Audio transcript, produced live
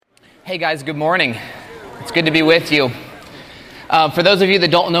Hey guys, good morning. It's good to be with you. For those of you that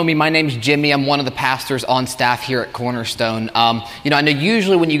don't know me, my name's Jimmy. I'm one of the pastors on staff here at Cornerstone. I know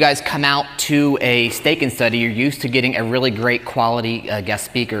usually when you guys come out to a Stake and Study, you're used to getting a really great quality guest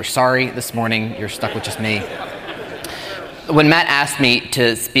speaker. Sorry, this morning you're stuck with just me. When Matt asked me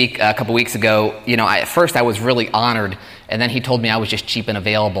to speak a couple weeks ago, at first I was really honored, and then he told me I was just cheap and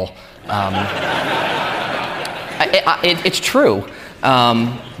available. It's true.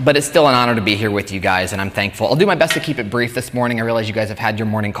 But it's still an honor to be here with you guys, and I'm thankful. I'll do my best to keep it brief this morning. I realize you guys have had your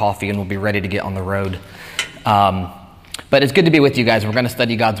morning coffee and will be ready to get on the road. But it's good to be with you guys. We're going to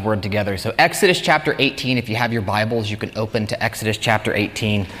study God's Word together. So Exodus chapter 18, if you have your Bibles, you can open to Exodus chapter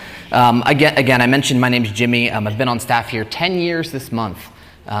 18. Again, I mentioned my name's Jimmy. I've been on staff here 10 years this month.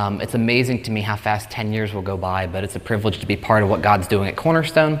 It's amazing to me how fast 10 years will go by, but it's a privilege to be part of what God's doing at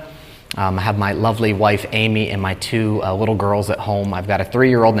Cornerstone. I have my lovely wife, Amy, and my two little girls at home. I've got a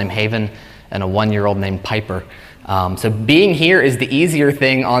 3-year-old named Haven and a 1-year-old named Piper. So being here is the easier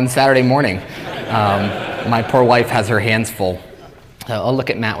thing on Saturday morning. My poor wife has her hands full. I'll look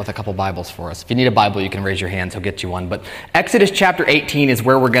at Matt with a couple Bibles for us. If you need a Bible, you can raise your hands. He'll get you one. But Exodus chapter 18 is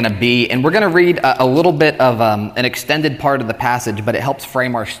where we're going to be. And we're going to read a little bit of an extended part of the passage, but it helps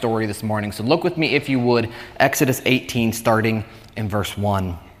frame our story this morning. So look with me, if you would, Exodus 18, starting in verse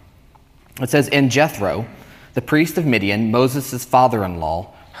 1. It says, "And Jethro, the priest of Midian, Moses' father-in-law,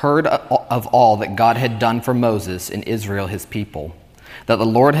 heard of all that God had done for Moses and Israel his people, that the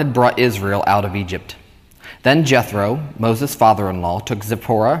Lord had brought Israel out of Egypt. Then Jethro, Moses' father-in-law, took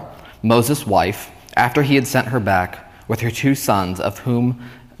Zipporah, Moses' wife, after he had sent her back, with her 2 sons, of whom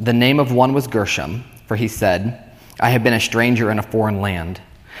the name of one was Gershom, for he said, I have been a stranger in a foreign land.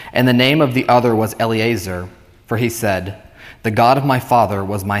 And the name of the other was Eleazar, for he said, the God of my father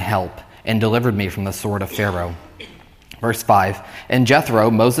was my help, and delivered me from the sword of Pharaoh." Verse 5, "And Jethro,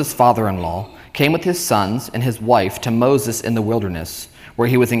 Moses' father-in-law, came with his sons and his wife to Moses in the wilderness, where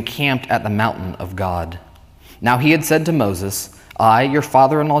he was encamped at the mountain of God. Now he had said to Moses, I, your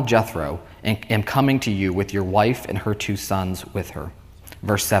father-in-law Jethro, am coming to you with your wife and her 2 sons with her."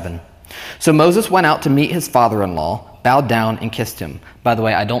 Verse 7, "So Moses went out to meet his father-in-law, bowed down and kissed him." By the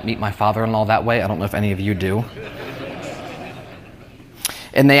way, I don't meet my father-in-law that way. I don't know if any of you do.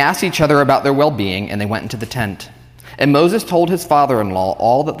 "And they asked each other about their well-being, and they went into the tent. And Moses told his father-in-law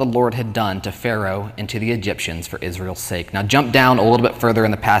all that the Lord had done to Pharaoh and to the Egyptians for Israel's sake." Now jump down a little bit further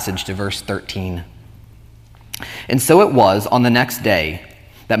in the passage to verse 13. "And so it was on the next day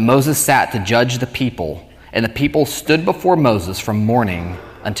that Moses sat to judge the people, and the people stood before Moses from morning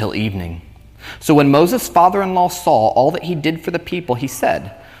until evening. So when Moses' father-in-law saw all that he did for the people, he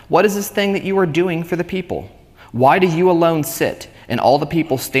said, What is this thing that you are doing for the people? Why do you alone sit, and all the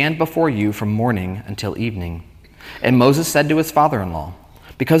people stand before you from morning until evening? And Moses said to his father-in-law,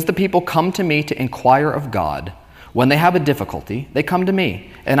 Because the people come to me to inquire of God. When they have a difficulty, they come to me,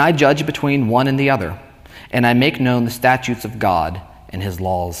 and I judge between one and the other, and I make known the statutes of God and his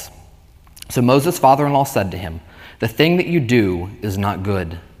laws. So Moses' father-in-law said to him, The thing that you do is not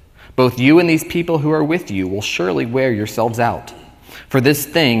good. Both you and these people who are with you will surely wear yourselves out. For this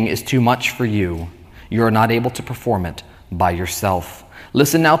thing is too much for you. You are not able to perform it by yourself.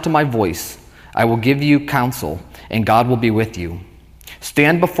 Listen now to my voice. I will give you counsel, and God will be with you.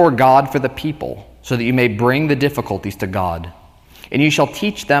 Stand before God for the people, so that you may bring the difficulties to God. And you shall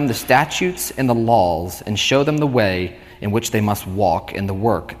teach them the statutes and the laws, and show them the way in which they must walk and the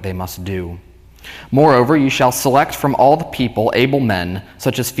work they must do. Moreover, you shall select from all the people able men,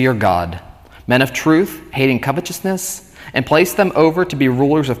 such as fear God, men of truth, hating covetousness, and place them over to be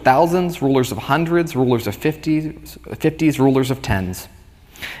rulers of thousands, rulers of hundreds, rulers of fifties, rulers of tens.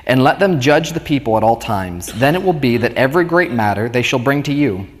 And let them judge the people at all times. Then it will be that every great matter they shall bring to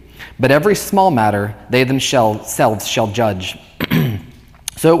you, but every small matter they themselves shall judge.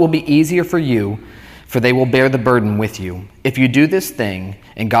 So it will be easier for you, for they will bear the burden with you. If you do this thing,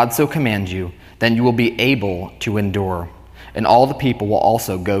 and God so commands you, then you will be able to endure. And all the people will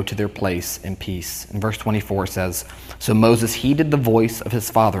also go to their place in peace." And verse 24 says, "So Moses heeded the voice of his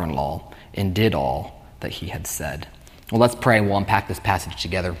father-in-law and did all that he had said." Well, let's pray and we'll unpack this passage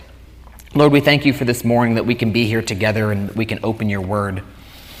together. Lord, we thank you for this morning that we can be here together and we can open your word.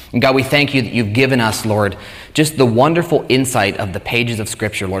 And God, we thank you that you've given us, Lord, just the wonderful insight of the pages of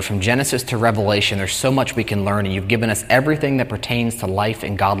Scripture, Lord, from Genesis to Revelation. There's so much we can learn, and you've given us everything that pertains to life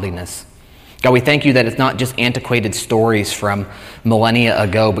and godliness. God, we thank you that it's not just antiquated stories from millennia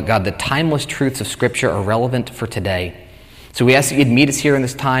ago, but God, the timeless truths of Scripture are relevant for today. So we ask that you'd meet us here in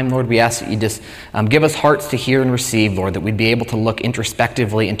this time, Lord. We ask that you just give us hearts to hear and receive, Lord, that we'd be able to look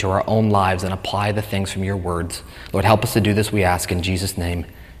introspectively into our own lives and apply the things from your words. Lord, help us to do this, we ask in Jesus' name.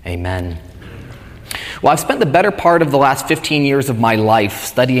 Amen. Well, I've spent the better part of the last 15 years of my life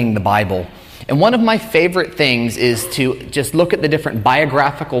studying the Bible. And one of my favorite things is to just look at the different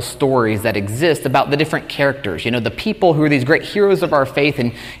biographical stories that exist about the different characters, the people who are these great heroes of our faith.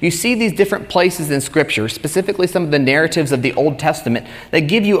 And you see these different places in Scripture, specifically some of the narratives of the Old Testament, that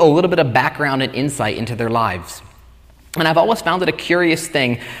give you a little bit of background and insight into their lives. And I've always found it a curious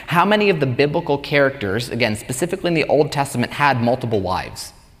thing how many of the biblical characters, again, specifically in the Old Testament, had multiple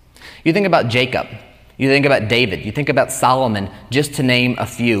wives. You think about Jacob. You think about David, you think about Solomon, just to name a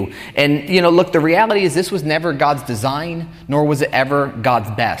few. And, look, the reality is this was never God's design, nor was it ever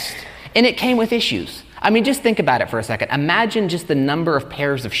God's best. And it came with issues. I mean, just think about it for a second. Imagine just the number of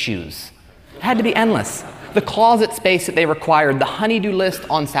pairs of shoes. It had to be endless. The closet space that they required, the honey-do list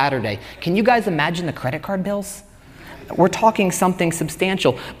on Saturday. Can you guys imagine the credit card bills? We're talking something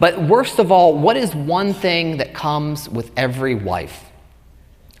substantial. But worst of all, what is one thing that comes with every wife?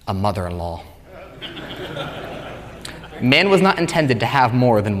 A mother-in-law. Man was not intended to have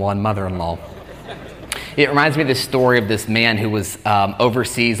more than one mother-in-law. It reminds me of this story of this man who was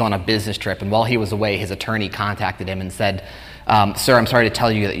overseas on a business trip, and while he was away, his attorney contacted him and said, "Sir, I'm sorry to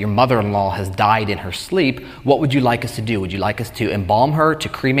tell you that your mother-in-law has died in her sleep. What would you like us to do? Would you like us to embalm her, to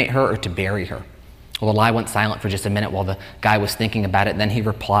cremate her, or to bury her?" Well, the lie went silent for just a minute while the guy was thinking about it, and then he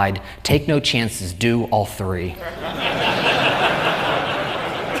replied, "Take no chances, do all three."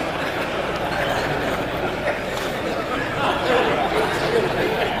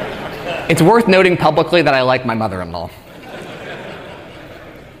 It's worth noting publicly that I like my mother-in-law.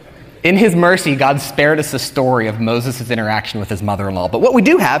 In his mercy, God spared us the story of Moses' interaction with his mother-in-law. But what we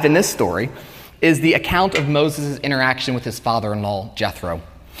do have in this story is the account of Moses' interaction with his father-in-law, Jethro.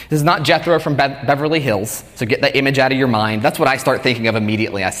 This is not Jethro from Beverly Hills, so get that image out of your mind. That's what I start thinking of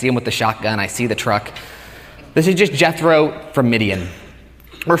immediately. I see him with the shotgun, I see the truck. This is just Jethro from Midian.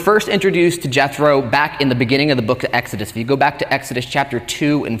 We're first introduced to Jethro back in the beginning of the book of Exodus. If you go back to Exodus chapter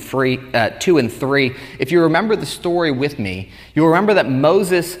 2 and 3, if you remember the story with me, you'll remember that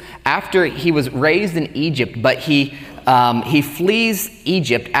Moses, after he was raised in Egypt, but he flees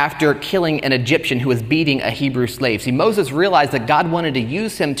Egypt after killing an Egyptian who was beating a Hebrew slave. See, Moses realized that God wanted to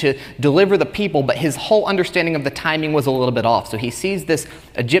use him to deliver the people, but his whole understanding of the timing was a little bit off. So he sees this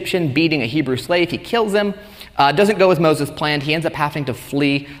Egyptian beating a Hebrew slave. He kills him. Doesn't go as Moses planned. He ends up having to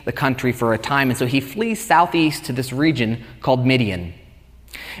flee the country for a time. And so he flees southeast to this region called Midian.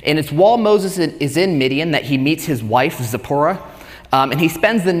 And it's while Moses is in Midian that he meets his wife, Zipporah. And he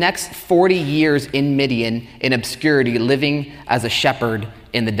spends the next 40 years in Midian in obscurity, living as a shepherd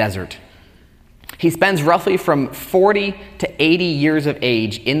in the desert. He spends roughly from 40 to 80 years of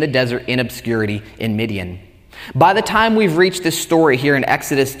age in the desert in obscurity in Midian. By the time we've reached this story here in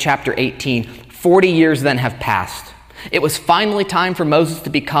Exodus chapter 18, 40 years then have passed. It was finally time for Moses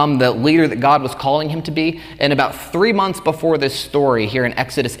to become the leader that God was calling him to be. And about 3 months before this story here in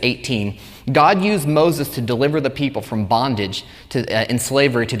Exodus 18, God used Moses to deliver the people from bondage in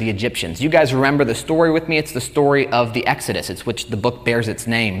slavery to the Egyptians. You guys remember the story with me? It's the story of the Exodus. It's which the book bears its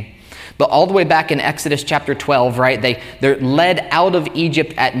name. But all the way back in Exodus chapter 12, right, they're led out of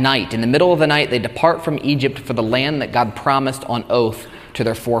Egypt at night. In the middle of the night, they depart from Egypt for the land that God promised on oath to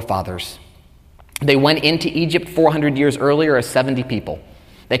their forefathers. They went into Egypt 400 years earlier as 70 people.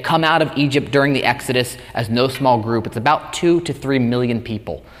 They come out of Egypt during the Exodus as no small group. It's about 2 to 3 million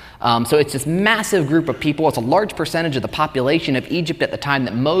people. So it's this massive group of people. It's a large percentage of the population of Egypt at the time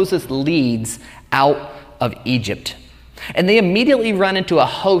that Moses leads out of Egypt. And they immediately run into a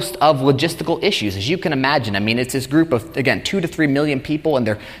host of logistical issues, as you can imagine. I mean, it's this group of, again, 2 to 3 million people,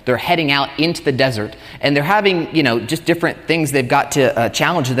 and they're heading out into the desert. And they're having, just different things they've got to,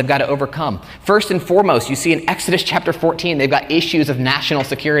 challenges they've got to overcome. First and foremost, you see in Exodus chapter 14, they've got issues of national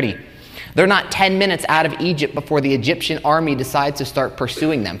security. They're not 10 minutes out of Egypt before the Egyptian army decides to start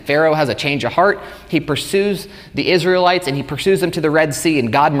pursuing them. Pharaoh has a change of heart. He pursues the Israelites, and he pursues them to the Red Sea,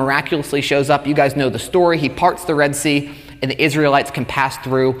 and God miraculously shows up. You guys know the story. He parts the Red Sea, and the Israelites can pass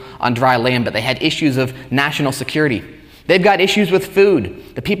through on dry land, but they had issues of national security. They've got issues with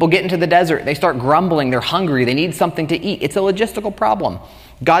food. The people get into the desert. They start grumbling. They're hungry. They need something to eat. It's a logistical problem.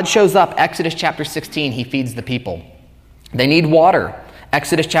 God shows up. Exodus chapter 16, he feeds the people. They need water.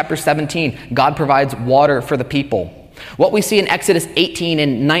 Exodus chapter 17, God provides water for the people. What we see in Exodus 18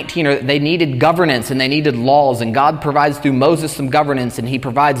 and 19 are they needed governance and they needed laws, and God provides through Moses some governance, and he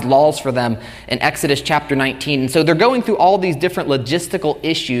provides laws for them in Exodus chapter 19. And so they're going through all these different logistical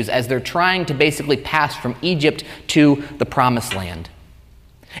issues as they're trying to basically pass from Egypt to the Promised Land.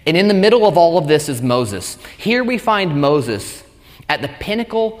 And in the middle of all of this is Moses. Here we find Moses at the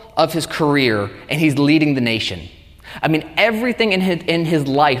pinnacle of his career, and he's leading the nation. I mean, everything in his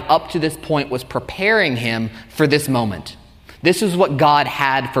life up to this point was preparing him for this moment. This is what God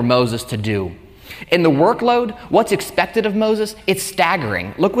had for Moses to do. In the workload, what's expected of Moses, it's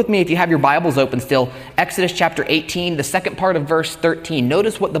staggering. Look with me, if you have your Bibles open still, Exodus chapter 18, the second part of verse 13.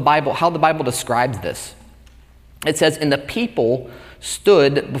 Notice how the Bible describes this. It says, "And the people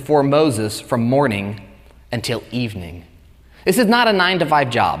stood before Moses from morning until evening." This is not a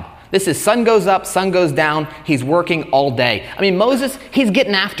 9-to-5 job. This is sun goes up, sun goes down. He's working all day. I mean, Moses, he's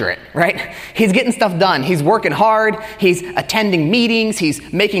getting after it, right? He's getting stuff done. He's working hard. He's attending meetings. He's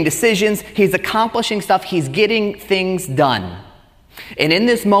making decisions. He's accomplishing stuff. He's getting things done. And in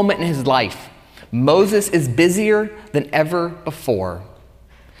this moment in his life, Moses is busier than ever before.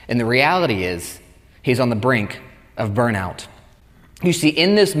 And the reality is, he's on the brink of burnout. You see,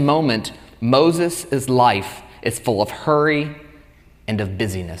 in this moment, Moses' life is full of hurry and of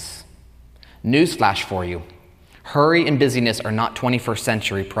busyness. Newsflash for you. Hurry and busyness are not 21st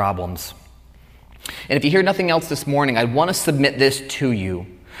century problems. And if you hear nothing else this morning, I want to submit this to you,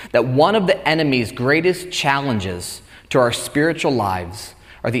 that one of the enemy's greatest challenges to our spiritual lives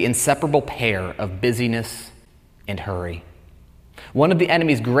are the inseparable pair of busyness and hurry. One of the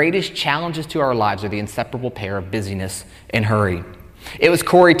enemy's greatest challenges to our lives are the inseparable pair of busyness and hurry. It was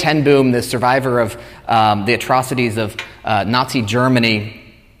Corrie ten Boom, the survivor of the atrocities of Nazi Germany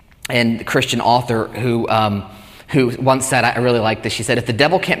and Christian author, who once said, I really like this, she said, "If the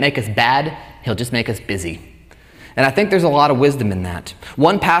devil can't make us bad, he'll just make us busy." And I think there's a lot of wisdom in that.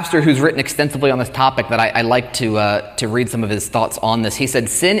 One pastor who's written extensively on this topic that I like to read some of his thoughts on this, he said,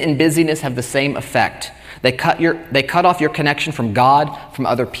 "Sin and busyness have the same effect. They cut off your connection from God, from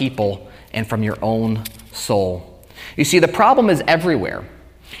other people, and from your own soul." You see, the problem is everywhere.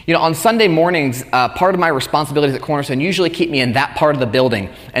 You know, on Sunday mornings, part of my responsibilities at Cornerstone usually keep me in that part of the building.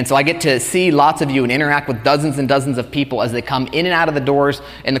 And so I get to see lots of you and interact with dozens and dozens of people as they come in and out of the doors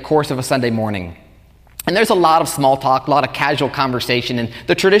in the course of a Sunday morning. And there's a lot of small talk, a lot of casual conversation, and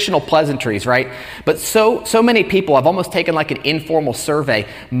the traditional pleasantries, right? But so many people, I've almost taken like an informal survey.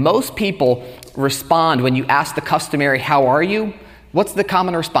 Most people respond when you ask the customary, "How are you?" What's the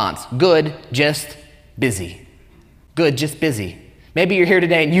common response? "Good, just busy." Good, just busy. Maybe you're here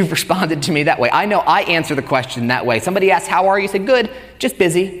today and you've responded to me that way. I know I answer the question that way. Somebody asks, "How are you?" You say, "Good, just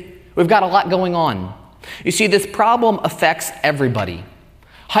busy." We've got a lot going on. You see, this problem affects everybody.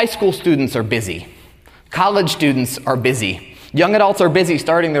 High school students are busy. College students are busy. Young adults are busy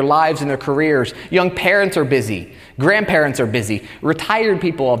starting their lives and their careers. Young parents are busy. Grandparents are busy. Retired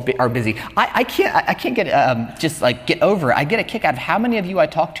people are busy. I can't get over it. I get a kick out of how many of you I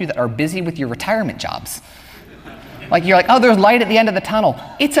talk to that are busy with your retirement jobs. Like you're like, "Oh, there's light at the end of the tunnel."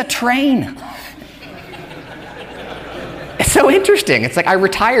 It's a train. It's so interesting. It's like I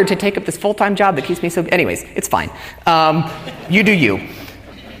retired to take up this full-time job that keeps me so... Anyways, it's fine. You do you.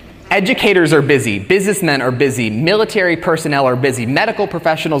 Educators are busy. Businessmen are busy. Military personnel are busy. Medical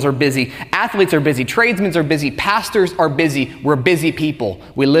professionals are busy. Athletes are busy. Tradesmen are busy. Pastors are busy. We're busy people.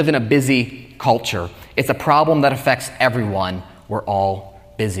 We live in a busy culture. It's a problem that affects everyone. We're all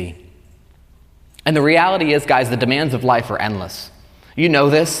busy. And the reality is, guys, the demands of life are endless. You know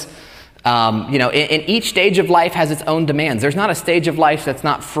this. In each stage of life has its own demands. There's not a stage of life that's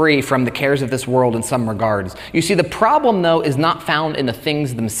not free from the cares of this world in some regards. You see, the problem, though, is not found in the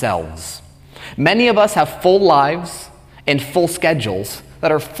things themselves. Many of us have full lives and full schedules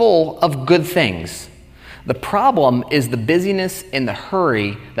that are full of good things. The problem is the busyness and the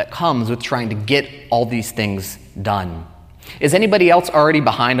hurry that comes with trying to get all these things done. Is anybody else already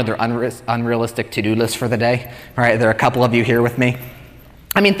behind on their unrealistic to-do list for the day? All right, there are a couple of you here with me.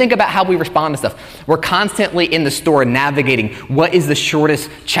 I mean, think about how we respond to stuff. We're constantly in the store navigating what is the shortest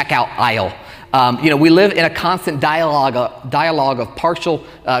checkout aisle. We live in a constant dialogue of partial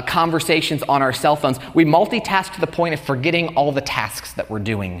conversations on our cell phones. We multitask to the point of forgetting all the tasks that we're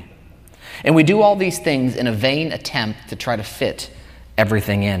doing. And we do all these things in a vain attempt to try to fit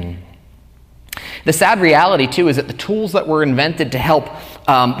everything in. The sad reality, too, is that the tools that were invented to help,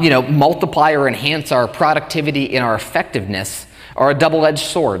 multiply or enhance our productivity and our effectiveness are a double-edged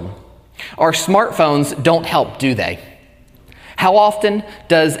sword. Our smartphones don't help, do they? How often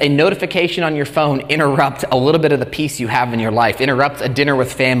does a notification on your phone interrupt a little bit of the peace you have in your life, interrupts a dinner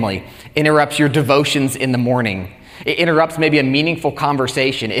with family, interrupts your devotions in the morning? It interrupts maybe a meaningful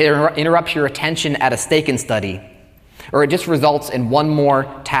conversation. It interrupts your attention at a stake and study. Or it just results in one more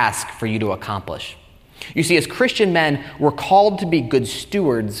task for you to accomplish. You see, as Christian men, we're called to be good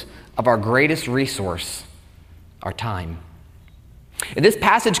stewards of our greatest resource, our time. This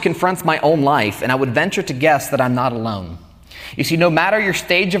passage confronts my own life, and I would venture to guess that I'm not alone. You see, no matter your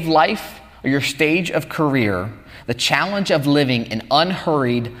stage of life or your stage of career, The challenge of living an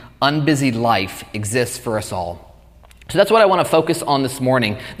unhurried, unbusy life exists for us all. So that's what I want to focus on this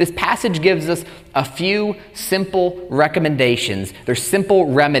morning. This passage gives us a few simple recommendations. They're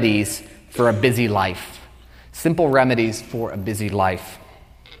simple remedies for a busy life. Simple remedies for a busy life.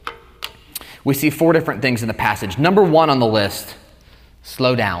 We see 4 different things in the passage. Number 1 on the list,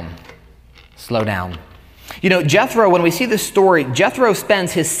 slow down. Slow down. You know, Jethro, when we see this story, Jethro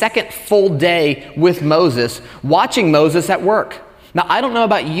spends his second full day with Moses, watching Moses at work. Now, I don't know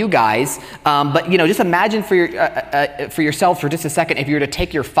about you guys, but, just imagine for yourself for just a second if you were to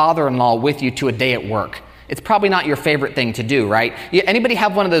take your father-in-law with you to a day at work. It's probably not your favorite thing to do, right? Anybody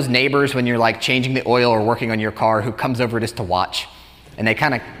have one of those neighbors when you're like changing the oil or working on your car who comes over just to watch? And they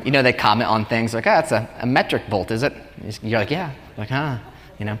kind of, they comment on things like, it's a metric bolt, is it? You're like, yeah. Like,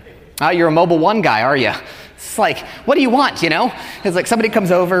 oh, you're a Mobil 1 guy, are you? It's like, what do you want, It's like somebody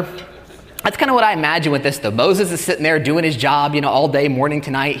comes over. That's kind of what I imagine with this, though. Moses is sitting there doing his job, all day, morning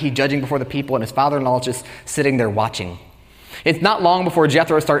to night. He's judging before the people, and his father-in-law is just sitting there watching. It's not long before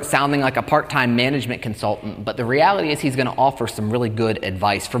Jethro starts sounding like a part-time management consultant, but the reality is he's going to offer some really good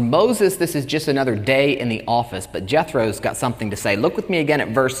advice. For Moses, this is just another day in the office, but Jethro's got something to say. Look with me again at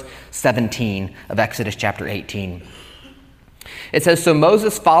verse 17 of Exodus chapter 18. It says, "So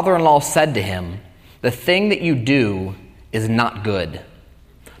Moses' father-in-law said to him, 'The thing that you do is not good.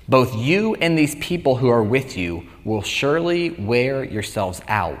 Both you and these people who are with you will surely wear yourselves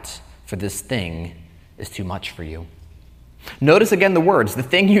out, for this thing is too much for you.'" Notice again the words, the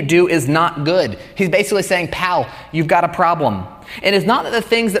thing you do is not good. He's basically saying, pal, you've got a problem. And it's not that the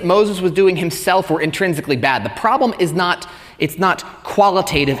things that Moses was doing himself were intrinsically bad. The problem is not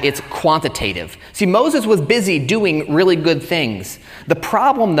qualitative, it's quantitative. See, Moses was busy doing really good things. The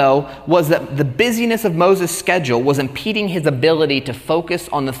problem, though, was that the busyness of Moses' schedule was impeding his ability to focus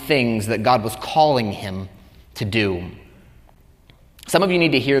on the things that God was calling him to do. Some of you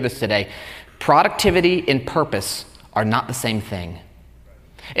need to hear this today. Productivity and purpose are not the same thing.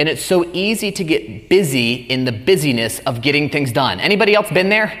 And it's so easy to get busy in the busyness of getting things done. Anybody else been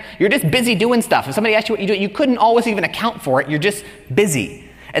there? You're just busy doing stuff. If somebody asked you what you do, you couldn't always even account for it. You're just busy.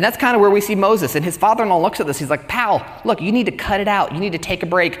 And that's kind of where we see Moses. And his father-in-law looks at this. He's like, pal, look, you need to cut it out. You need to take a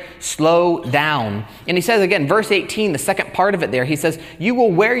break. Slow down. And he says again, verse 18, the second part of it there, he says, you will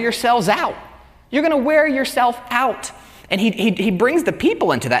wear yourselves out. You're going to wear yourself out. And he brings the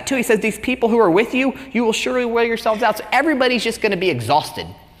people into that too. He says, these people who are with you, you will surely wear yourselves out. So everybody's just going to be exhausted.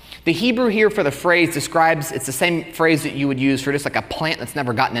 The Hebrew here for the phrase describes, it's the same phrase that you would use for just like a plant that's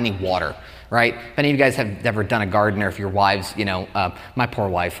never gotten any water, right? If any of you guys have ever done a garden, or if your wives, my poor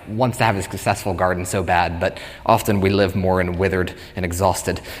wife wants to have a successful garden so bad, but often we live more in withered and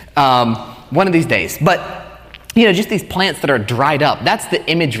exhausted. One of these days. But just these plants that are dried up. That's the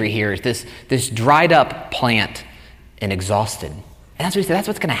imagery here, is this dried up plant and exhausted. And that's what he said, that's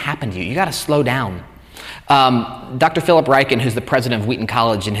what's going to happen to you. You got to slow down. Dr. Philip Ryken, who's the president of Wheaton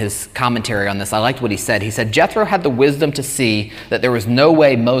College, in his commentary on this, I liked what he said. He said, Jethro had the wisdom to see that there was no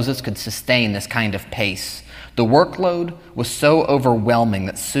way Moses could sustain this kind of pace. The workload was so overwhelming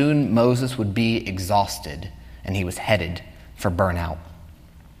that soon Moses would be exhausted and he was headed for burnout.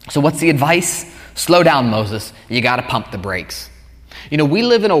 So what's the advice? Slow down, Moses. You got to pump the brakes. We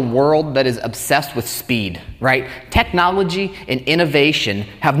live in a world that is obsessed with speed, right? Technology and innovation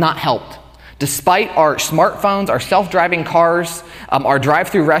have not helped. Despite our smartphones, our self-driving cars, our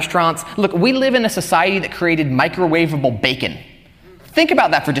drive-through restaurants, look, we live in a society that created microwavable bacon. Think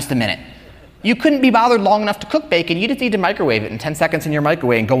about that for just a minute. You couldn't be bothered long enough to cook bacon. You just need to microwave it in 10 seconds in your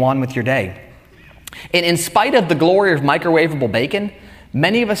microwave and go on with your day. And in spite of the glory of microwavable bacon,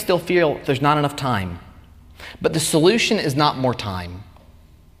 many of us still feel there's not enough time. But the solution is not more time.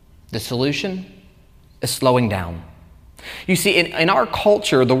 The solution is slowing down. You see, in our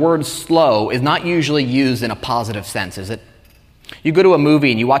culture, the word slow is not usually used in a positive sense, is it? You go to a movie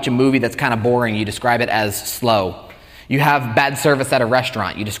and you watch a movie that's kind of boring, you describe it as slow. You have bad service at a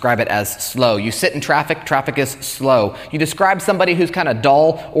restaurant, you describe it as slow. You sit in traffic, traffic is slow. You describe somebody who's kind of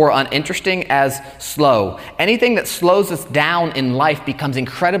dull or uninteresting as slow. Anything that slows us down in life becomes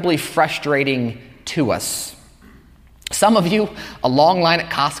incredibly frustrating to us. Some of you, a long line at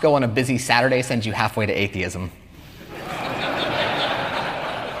Costco on a busy Saturday sends you halfway to atheism.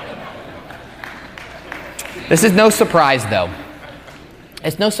 This is no surprise, though.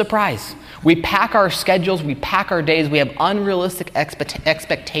 It's no surprise. We pack our schedules, we pack our days, we have unrealistic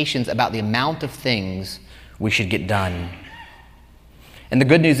expectations about the amount of things we should get done. And the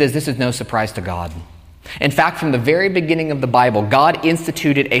good news is this is no surprise to God. In fact, from the very beginning of the Bible, God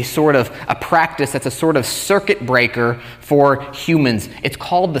instituted a practice that's a sort of circuit breaker for humans. It's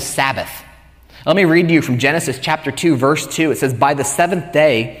called the Sabbath. Let me read to you from Genesis chapter 2, verse 2. It says, "By the seventh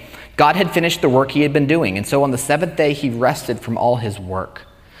day, God had finished the work he had been doing, and so on the seventh day he rested from all his work."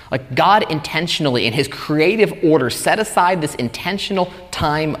 Like God intentionally, in his creative order, set aside this intentional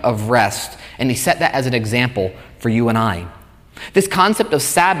time of rest, and he set that as an example for you and I. This concept of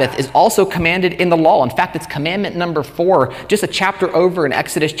Sabbath is also commanded in the law. In fact, it's commandment number 4, just a chapter over in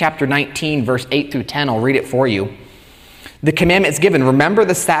Exodus chapter 19, verse 8 through 10. I'll read it for you. The commandment is given, "Remember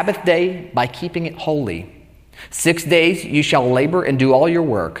the Sabbath day by keeping it holy. 6 days you shall labor and do all your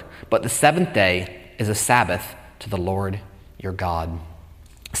work, but the seventh day is a Sabbath to the Lord your God."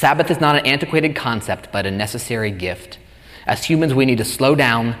 Sabbath is not an antiquated concept, but a necessary gift. As humans, we need to slow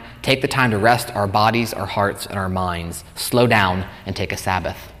down, take the time to rest our bodies, our hearts, and our minds. Slow down and take a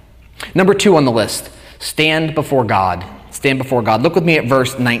Sabbath. Number 2 on the list, stand before God. Stand before God. Look with me at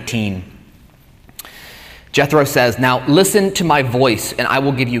verse 19. Jethro says, "Now listen to my voice, and I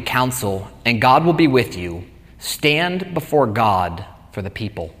will give you counsel, and God will be with you. Stand before God for the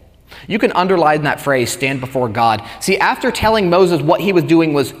people." You can underline that phrase, stand before God. See, after telling Moses what he was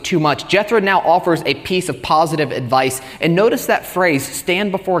doing was too much, Jethro now offers a piece of positive advice. And notice that phrase,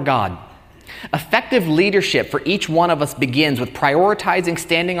 stand before God. Effective leadership for each one of us begins with prioritizing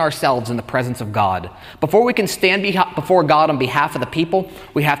standing ourselves in the presence of God. Before we can stand before God on behalf of the people,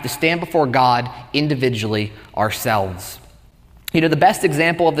 we have to stand before God individually ourselves. You know, the best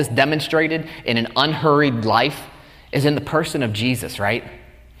example of this demonstrated in an unhurried life is in the person of Jesus, right?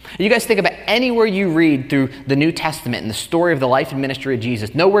 You guys think about anywhere you read through the New Testament and the story of the life and ministry of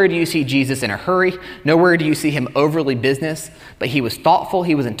Jesus. Nowhere do you see Jesus in a hurry. Nowhere do you see him overly business. But he was thoughtful.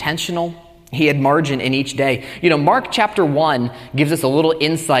 He was intentional. He had margin in each day. You know, Mark chapter 1 gives us a little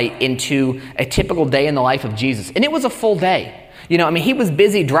insight into a typical day in the life of Jesus. And it was a full day. You know, I mean, he was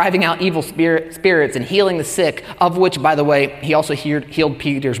busy driving out evil spirits and healing the sick, of which, by the way, he also healed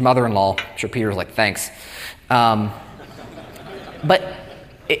Peter's mother-in-law. I'm sure Peter was like, thanks. But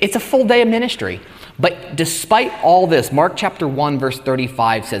it's a full day of ministry. But despite all this, Mark chapter 1, verse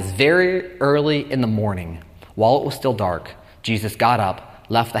 35 says, "Very early in the morning, while it was still dark, Jesus got up,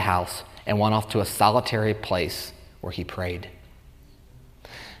 left the house, and went off to a solitary place where he prayed."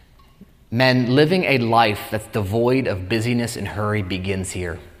 Men, living a life that's devoid of busyness and hurry begins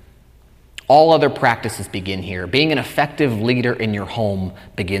here. All other practices begin here. Being an effective leader in your home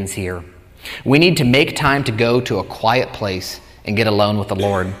begins here. We need to make time to go to a quiet place and get alone with the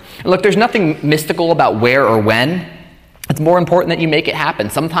Lord. And look, there's nothing mystical about where or when. It's more important that you make it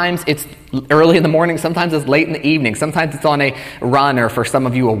happen. Sometimes it's early in the morning, sometimes it's late in the evening, sometimes it's on a run, or for some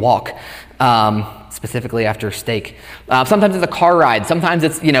of you, a walk, specifically after steak. Sometimes it's a car ride. Sometimes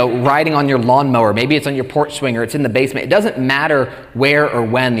it's, riding on your lawnmower. Maybe it's on your porch swing, or it's in the basement. It doesn't matter where or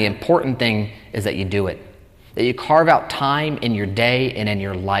when. The important thing is that you do it, that you carve out time in your day and in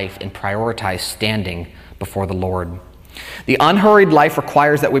your life and prioritize standing before the Lord. The unhurried life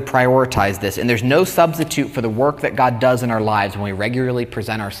requires that we prioritize this, and there's no substitute for the work that God does in our lives when we regularly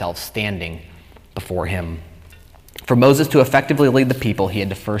present ourselves standing before him. For Moses to effectively lead the people, he had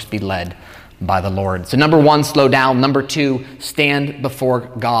to first be led by the Lord. So number 1, slow down. Number 2, stand before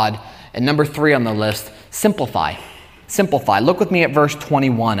God. And number 3 on the list, simplify. Simplify. Look with me at verse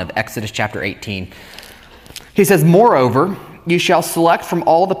 21 of Exodus chapter 18. He says, "Moreover, you shall select from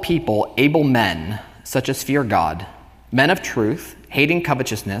all the people able men, such as fear God, men of truth, hating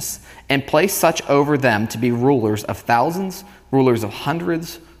covetousness, and place such over them to be rulers of thousands, rulers of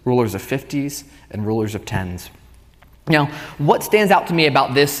hundreds, rulers of 50s, and rulers of 10s. Now, what stands out to me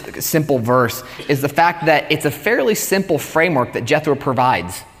about this simple verse is the fact that it's a fairly simple framework that Jethro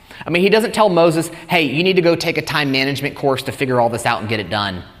provides. I mean, he doesn't tell Moses, hey, you need to go take a time management course to figure all this out and get it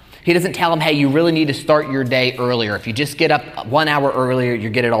done. He doesn't tell him, hey, you really need to start your day earlier. If you just get up 1 hour earlier, you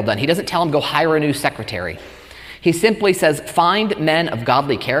get it all done. He doesn't tell him, go hire a new secretary. He simply says, find men of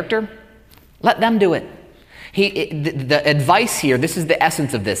godly character, let them do it. The advice here, this is the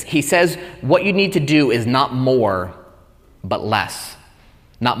essence of this. He says, what you need to do is not more, but less.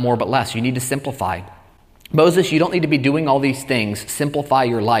 Not more, but less. You need to simplify. Moses, you don't need to be doing all these things. Simplify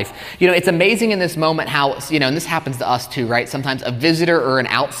your life. It's amazing in this moment how, and this happens to us too, right? Sometimes a visitor or an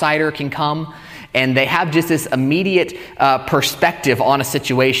outsider can come and they have just this immediate perspective on a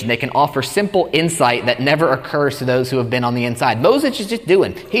situation. They can offer simple insight that never occurs to those who have been on the inside. Moses is just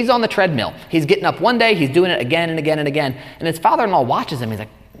doing. He's on the treadmill. He's getting up one day. He's doing it again and again and again. And his father-in-law watches him. He's like,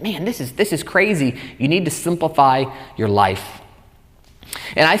 man, this is crazy. You need to simplify your life.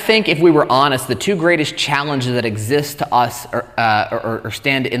 And I think if we were honest, the two greatest challenges that exist to us or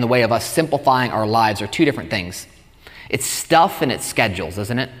stand in the way of us simplifying our lives are two different things. It's stuff and it's schedules,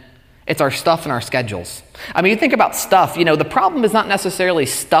 isn't it? It's our stuff and our schedules. I mean, you think about stuff, the problem is not necessarily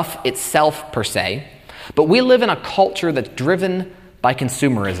stuff itself per se, but we live in a culture that's driven by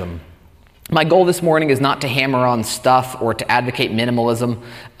consumerism. My goal this morning is not to hammer on stuff or to advocate minimalism.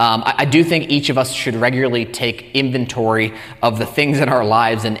 I do think each of us should regularly take inventory of the things in our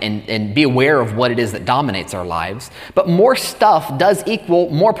lives and be aware of what it is that dominates our lives. But more stuff does equal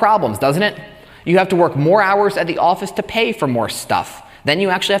more problems, doesn't it? You have to work more hours at the office to pay for more stuff. Then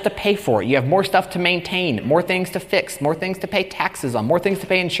you actually have to pay for it. You have more stuff to maintain, more things to fix, more things to pay taxes on, more things to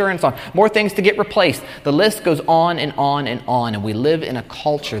pay insurance on, more things to get replaced. The list goes on and on and on, and we live in a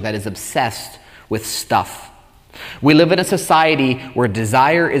culture that is obsessed with stuff. We live in a society where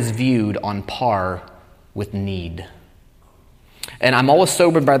desire is viewed on par with need. And I'm always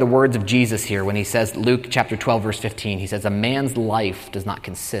sobered by the words of Jesus here when he says, Luke chapter 12, verse 15, he says, "A man's life does not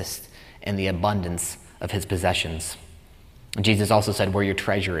consist in the abundance of his possessions." Jesus also said, "Where your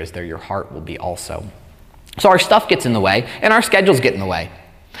treasure is, there your heart will be also." So our stuff gets in the way, and our schedules get in the way.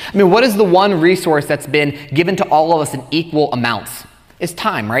 I mean, what is the one resource that's been given to all of us in equal amounts? It's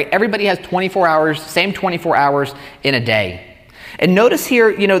time, right? Everybody has 24 hours, same 24 hours in a day. And notice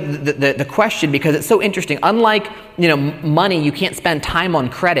here, the question, because it's so interesting. Unlike, money, you can't spend time on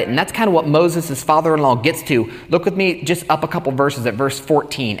credit. And that's kind of what Moses' father-in-law gets to. Look with me just up a couple verses at verse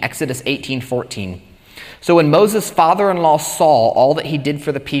 14, Exodus 18:14. "So when Moses' father-in-law saw all that he did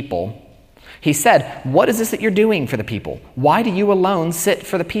for the people, he said, 'What is this that you're doing for the people? Why do you alone sit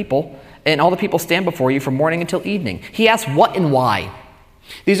for the people, and all the people stand before you from morning until evening?'" He asked what and why.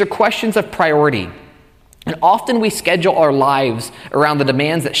 These are questions of priority. And often we schedule our lives around the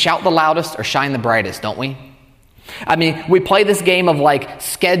demands that shout the loudest or shine the brightest, don't we? I mean, we play this game of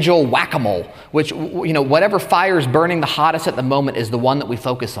schedule whack-a-mole, which, whatever fire is burning the hottest at the moment is the one that we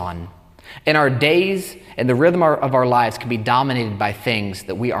focus on. And our days and the rhythm of our lives can be dominated by things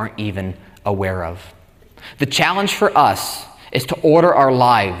that we aren't even aware of. The challenge for us is to order our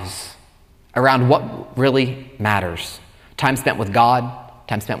lives around what really matters. Time spent with God,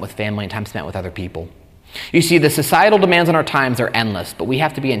 time spent with family, and time spent with other people. You see, the societal demands on our times are endless, but we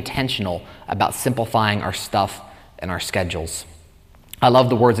have to be intentional about simplifying our stuff and our schedules. I love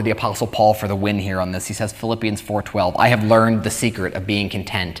the words of the Apostle Paul for the win here on this. He says, Philippians 4:12, "I have learned the secret of being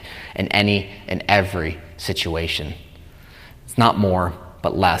content in any and every situation." It's not more,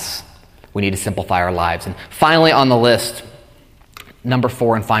 but less. We need to simplify our lives. And finally on the list, number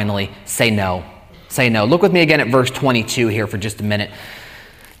 4, and finally, say no. Say no. Look with me again at verse 22 here for just a minute.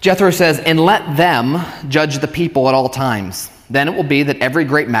 Jethro says, "And let them judge the people at all times. Then it will be that every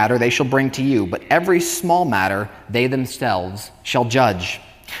great matter they shall bring to you, but every small matter they themselves shall judge."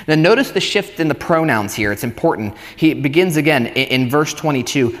 Now notice the shift in the pronouns here. It's important. He begins again in verse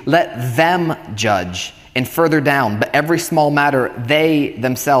 22, "Let them judge." And further down, "But every small matter they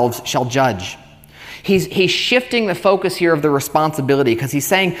themselves shall judge." He's shifting the focus here of the responsibility because he's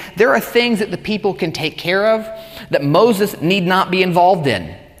saying there are things that the people can take care of that Moses need not be involved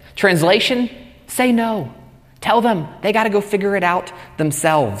in. Translation, say no. Tell them they got to go figure it out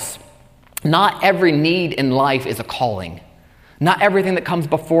themselves. Not every need in life is a calling. Not everything that comes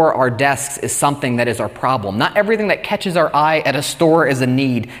before our desks is something that is our problem. Not everything that catches our eye at a store is a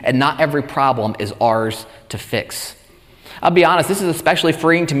need, and not every problem is ours to fix. I'll be honest, this is especially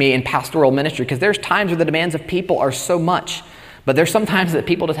freeing to me in pastoral ministry because there's times where the demands of people are so much, but there's sometimes that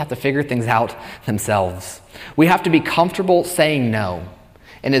people just have to figure things out themselves. We have to be comfortable saying no.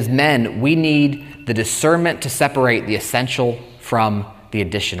 And as men, we need the discernment to separate the essential from the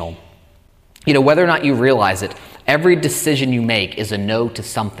additional. Whether or not you realize it, every decision you make is a no to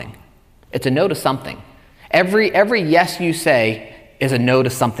something. It's a no to something. Every yes you say is a no to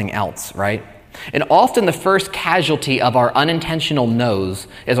something else, right? And often the first casualty of our unintentional no's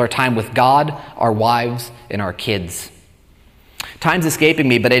is our time with God, our wives, and our kids. Time's escaping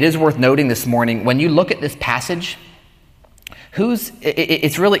me, but it is worth noting this morning, when you look at this passage,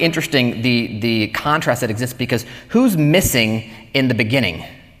 it's really interesting, the contrast that exists, because who's missing in the beginning?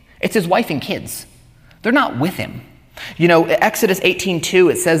 It's his wife and kids. They're not with him. Exodus 18:2,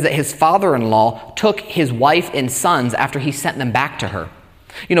 it says that his father-in-law took his wife and sons after he sent them back to her.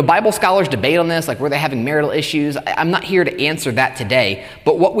 Bible scholars debate on this, were they having marital issues? I'm not here to answer that today,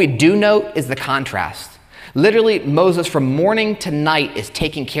 but what we do note is the contrast. Literally, Moses from morning to night is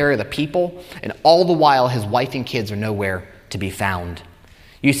taking care of the people, and all the while his wife and kids are nowhere to be found.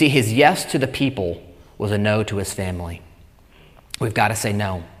 You see, his yes to the people was a no to his family. We've got to say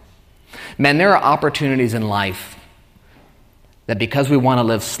no. Men, there are opportunities in life that because we want to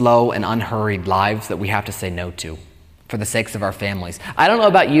live slow and unhurried lives that we have to say no to for the sakes of our families. I don't know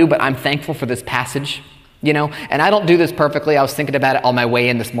about you, but I'm thankful for this passage You know, and I don't do this perfectly. I was thinking about it on my way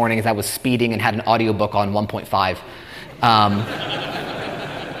in this morning as I was speeding and had an audiobook on 1.5.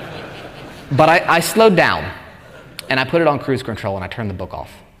 But I slowed down, and I put it on cruise control, and I turned the book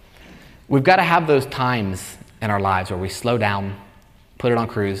off. We've got to have those times in our lives where we slow down, put it on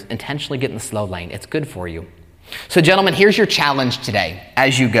cruise, intentionally get in the slow lane. It's good for you. So, gentlemen, here's your challenge today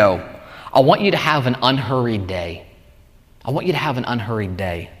as you go. I want you to have an unhurried day. I want you to have an unhurried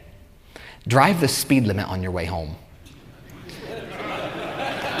day. Drive the speed limit on your way home.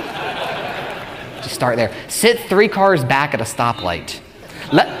 Just start there. Sit 3 cars back at a stoplight.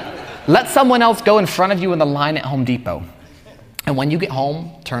 Let someone else go in front of you in the line at Home Depot. And when you get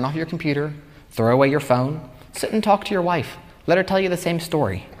home, turn off your computer, throw away your phone, sit and talk to your wife. Let her tell you the same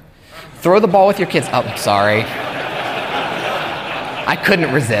story. Throw the ball with your kids. Oh, sorry. I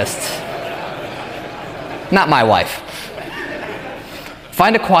couldn't resist. Not my wife.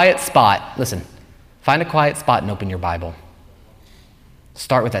 Find a quiet spot. Listen, find a quiet spot and open your Bible.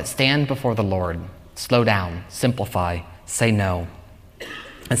 Start with that. Stand before the Lord. Slow down. Simplify. Say no.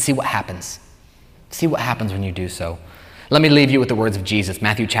 And see what happens. See what happens when you do so. Let me leave you with the words of Jesus,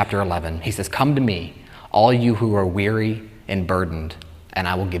 Matthew chapter 11. He says, "Come to me, all you who are weary and burdened, and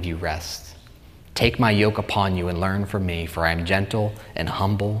I will give you rest. Take my yoke upon you and learn from me, for I am gentle and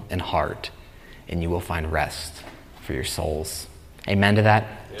humble in heart, and you will find rest for your souls." Amen to that?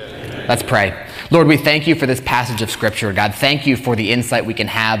 Yeah. Let's pray. Lord, we thank you for this passage of Scripture. God, thank you for the insight we can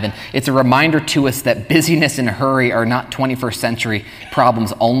have. And it's a reminder to us that busyness and hurry are not 21st century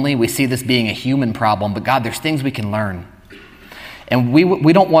problems only. We see this being a human problem. But God, there's things we can learn. And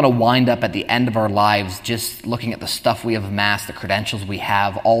we don't want to wind up at the end of our lives just looking at the stuff we have amassed, the credentials we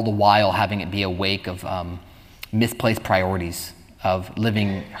have, all the while having it be a wake of misplaced priorities, of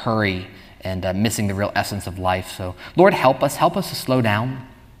living hurry and missing the real essence of life. So, Lord, help us to slow down.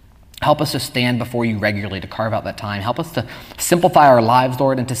 Help us to stand before you regularly, to carve out that time. Help us to simplify our lives,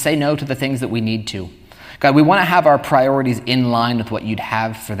 Lord, and to say no to the things that we need to. God, we want to have our priorities in line with what you'd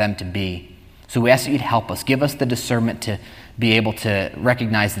have for them to be. So we ask that you'd help us. Give us the discernment to be able to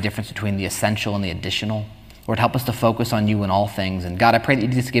recognize the difference between the essential and the additional. Lord, help us to focus on you in all things. And God, I pray that you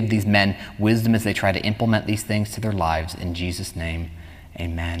just give these men wisdom as they try to implement these things to their lives. In Jesus' name,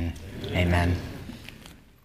 amen. Amen.